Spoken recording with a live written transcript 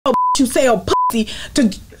you sell pussy to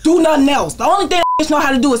do nothing else. The only thing that bitch know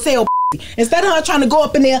how to do is sell pussy. Instead of her trying to go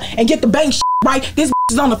up in there and get the bank shit right, this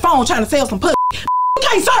bitch is on the phone trying to sell some pussy. You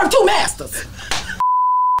can't serve two masters.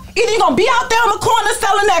 Either you gonna be out there on the corner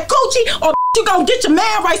selling that coochie, or you gonna get your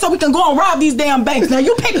man right so we can go and rob these damn banks. Now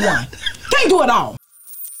you pick one. Can't do it all.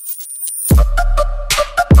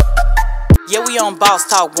 Yeah, we on Boss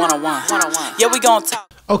Talk 101. Yeah, we gonna talk.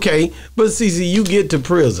 Okay, but CeCe, you get to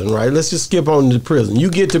prison, right? Let's just skip on to prison. You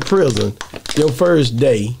get to prison, your first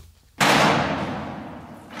day.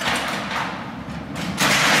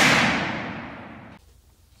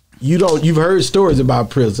 You've heard stories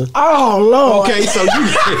about prison. Oh, Lord. Okay, so you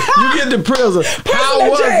get to prison. How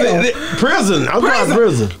was it? Prison. I'm talking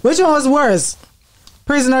prison. Which one was worse?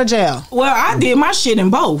 Prison or jail? Well, I did my shit in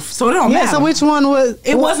both, so it don't matter. So which one was?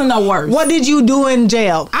 It wasn't no worse. What did you do in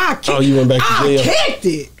jail? I kicked. Oh, you went back to jail? I kicked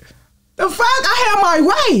it. The fuck? I had my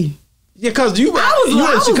way. Yeah, because you were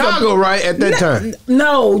in Chicago, right, at that time?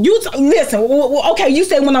 No, listen. Okay, you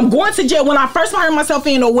said when I'm going to jail, when I first hired myself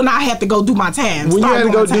in, or when I had to go do my time. When you had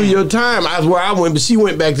to go do your time, that's where I went, but she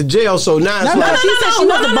went back to jail, so now it's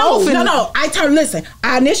Listen,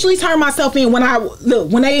 I initially turned myself in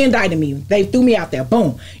when they indicted me. They threw me out there.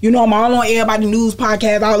 Boom. You know, I'm all on everybody news,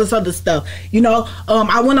 podcast, all this other stuff. You know,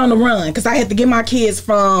 I went on the run because I had to get my kids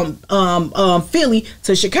from Philly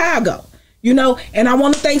to Chicago. You know, and I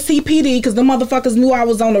want to thank CPD because the motherfuckers knew I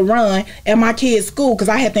was on the run at my kids' school because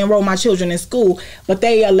I had to enroll my children in school. But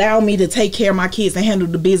they allowed me to take care of my kids and handle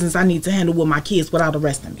the business I need to handle with my kids without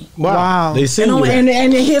arresting me. Wow. They see you.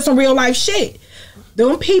 And here's some real life shit.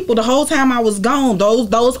 Them people, the whole time I was gone,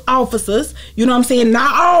 those officers, you know what I'm saying?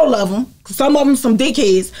 Not all of them. Some of them some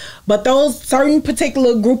dickheads. But those certain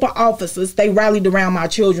particular group of officers, they rallied around my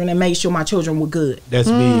children and made sure my children were good. That's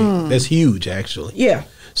big. That's huge, actually. Yeah.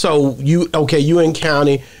 So you in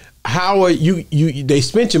county. How are you? They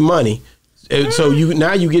spent your money, so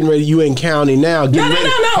now you getting ready. You in county now.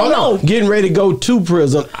 Getting ready to go to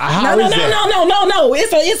prison. How is that? No.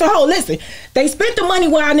 It's a whole. Listen, they spent the money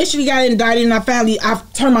when I initially got indicted, and I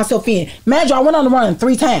turned myself in. Imagine I went on the run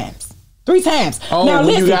 3 times. 3 times. Oh, now,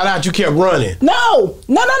 when you got out, you kept running. No.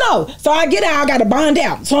 So I get out, I got to bond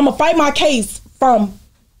out. So I'm gonna fight my case from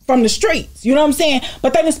the streets, you know what I'm saying?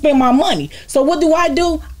 But they didn't spend my money. So what do?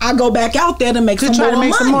 I go back out there to make some more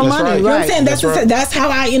money. Some more money. Right. You know what I'm saying? That's how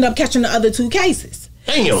I end up catching the other 2 cases.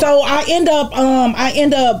 Damn. So I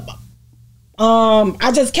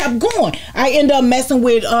just kept going. I end up messing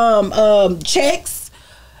with checks.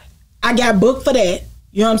 I got booked for that.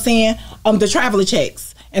 You know what I'm saying? The traveler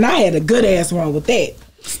checks. And I had a good ass run with that.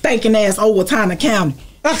 Stinking ass Owatonna County.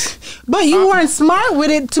 But you weren't smart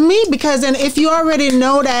with it to me, because then if you already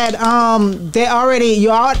know that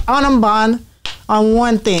you're on bond on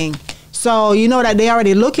one thing, so you know that they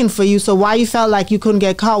already looking for you, so why you felt like you couldn't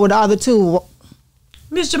get caught with the other 2?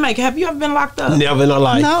 Miss Jamaica, have you ever been locked up? Never in her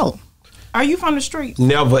life. No. Are you from the streets?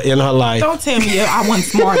 Never in her life. Don't tell me I wasn't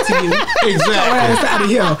smart to you. Exactly. Out of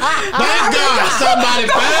here. Thank God somebody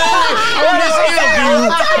finally on this interview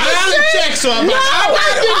finally checks something. I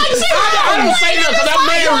don't say nothing because I'm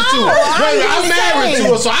married to her. I'm married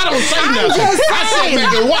to her, so I don't say nothing. I sit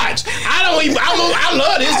back and watch. I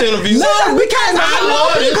love this interview. No, because I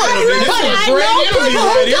love this interview. This is a great interview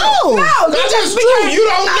right here. No, that's just true. You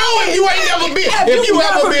don't know if you ain't never been. If you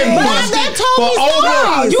ever been busted for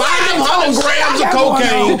over 500 grams of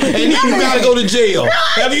cocaine and then you gotta go to jail.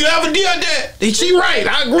 Have you ever done that? She right.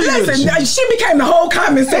 I agree with you. She became the whole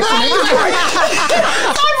comment section.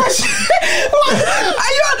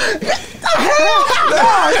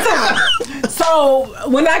 So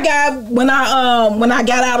when I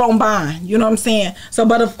got out on bond, you know what I'm saying? So,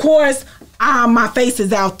 but of course, my face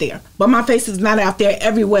is out there, but my face is not out there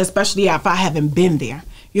everywhere, especially if I haven't been there.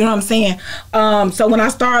 You know what I'm saying? So when I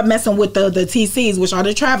started messing with the TCs, which are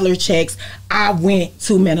the traveler checks, I went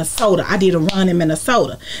to Minnesota. I did a run in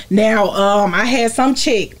Minnesota. Now, I had some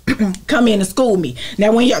chick come in and school me.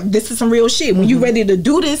 Now, this is some real shit. When you ready to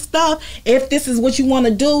do this stuff, if this is what you want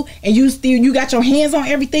to do, and you got your hands on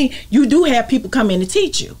everything, you do have people come in to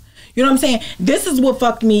teach you. You know what I'm saying? This is what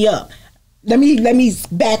fucked me up. Let me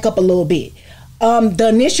back up a little bit. The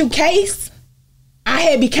initial case, I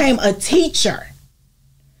had became a teacher.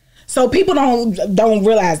 So people don't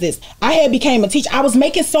realize this. I had became a teacher. I was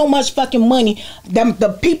making so much fucking money.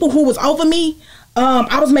 The people who was over me,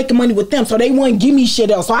 I was making money with them, so they wouldn't give me shit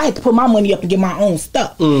else. So I had to put my money up and get my own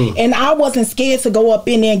stuff. And I wasn't scared to go up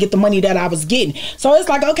in there and get the money that I was getting. So it's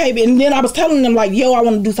like, okay, and then I was telling them like, yo, I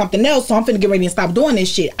want to do something else, so I'm finna get ready and stop doing this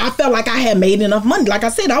shit. I felt like I had made enough money. Like I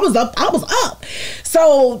said, I was up.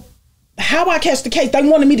 So how I catch the case, they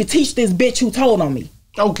wanted me to teach this bitch who told on me.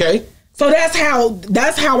 Okay. So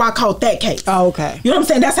that's how I caught that case. Oh, okay. You know what I'm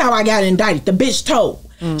saying? That's how I got indicted. The bitch told.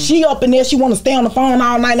 She up in there, she want to stay on the phone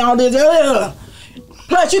all night and all this.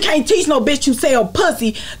 Plus, you can't teach no bitch who sell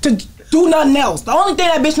pussy to do nothing else. The only thing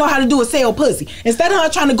that bitch know how to do is sell pussy. Instead of her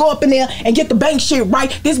trying to go up in there and get the bank shit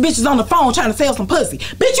right, this bitch is on the phone trying to sell some pussy.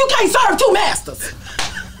 Bitch, you can't serve two masters.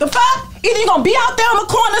 The fuck? Either you gonna be out there on the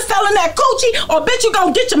corner selling that coochie, or bitch, you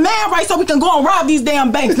gonna get your man right so we can go and rob these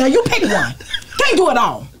damn banks. Now, you pick one. Can't do it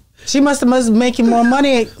all. She must making more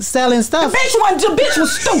money selling stuff. The bitch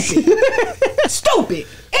was stupid. Stupid.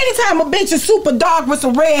 Anytime a bitch is super dark with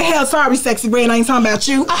some red hair, sorry, sexy red, I ain't talking about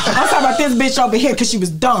you. I'm talking about this bitch over here because she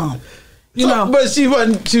was dumb. You know. But she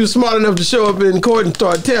was smart enough to show up in court and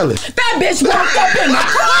start telling. That bitch walked up in the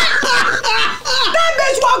court. That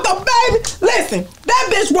bitch walked up, baby. Listen, that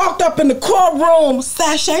bitch walked up in the courtroom,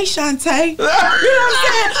 sachet Shantae. You know what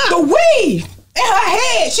I'm saying? The weave. In her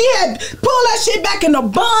head, she had pulled that shit back in the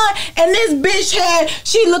bun, and this bitch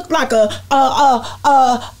she looked like I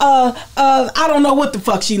don't know what the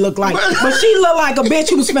fuck she looked like, but she looked like a bitch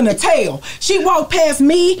who was finna tell. She walked past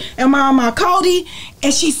me and my Cody,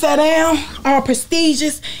 and she sat down, all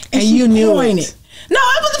prestigious, and she pointed. No,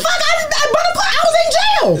 it was the fuck. I was in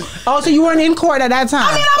jail. Oh, so you weren't in court at that time?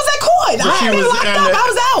 I mean, I was at court. I had been locked up. I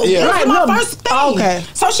was out. Yeah. That was my first thing. Okay.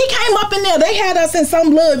 So she came up in there. They had us in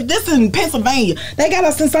some little, this is in Pennsylvania. They got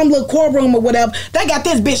us in some little courtroom or whatever. They got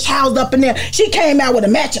this bitch housed up in there. She came out with a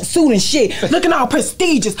matching suit and shit, looking all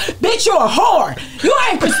prestigious. Bitch, you're a whore. You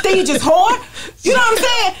ain't prestigious, whore. You know what I'm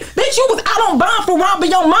saying? Bitch, you was out on bond for robbing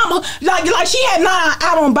your mama. Like she had not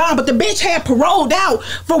out on bond, but the bitch had paroled out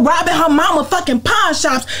for robbing her mama fucking pawn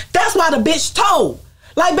shops. That's why the bitch told.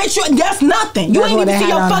 Like, bitch, that's nothing. You ain't even see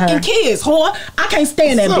your fucking kids, whore. I can't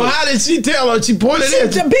stand that bitch. So how did she tell her? She pointed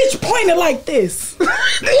at you. The bitch pointed like this.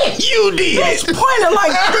 You did. Bitch pointed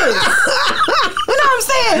like this. You know what I'm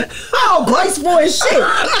saying? All graceful and shit.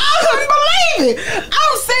 I couldn't believe it. I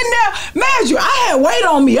was sitting there, man, I had weight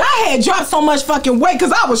on me. I had dropped so much fucking weight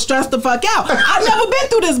because I was stressed the fuck out. I've never been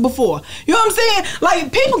through this before. You know what I'm saying?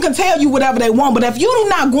 Like, people can tell you whatever they want, but if you're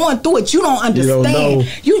not going through it, you don't understand.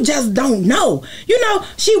 You just don't know. You know,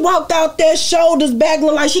 she walked out there, shoulders back,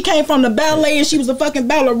 looked like she came from the ballet and she was a fucking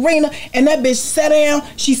ballerina, and that bitch sat down.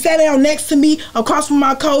 She sat down next to me, across from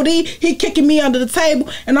my Cody. He kicking me under the table,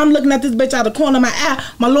 and I'm looking at this bitch out of the corner of my eye.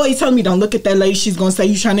 My lawyer told me, don't look at that lady. She's gonna say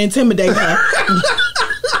you trying to intimidate her.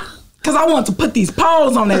 Cause I want to put these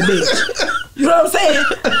paws on that bitch. You know what I'm saying?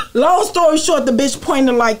 Long story short, the bitch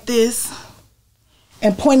pointed like this,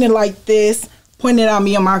 and pointed like this, pointed at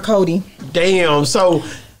me and my Cody. Damn, so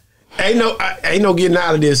ain't no getting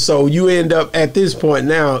out of this. So you end up at this point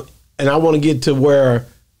now, and I want to get to where,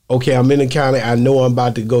 okay, I'm in the county. I know I'm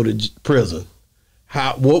about to go to prison.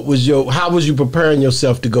 How was you preparing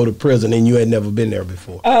yourself to go to prison, and you had never been there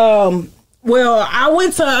before? Well, I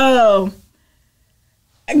went to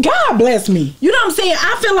God bless me. You know what I'm saying?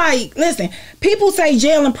 I feel like, listen, people say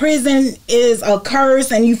jail and prison is a curse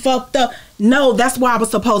and you fucked up. No, that's where I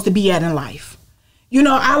was supposed to be at in life. You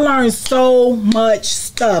know, I learned so much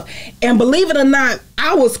stuff. And believe it or not,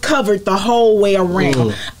 I was covered the whole way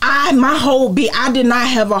around. My whole beat, I did not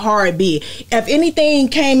have a hard beat. If anything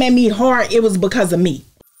came at me hard, it was because of me.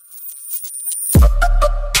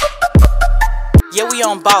 Yeah, we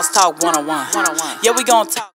on Boss Talk 101. Yeah, we gonna talk.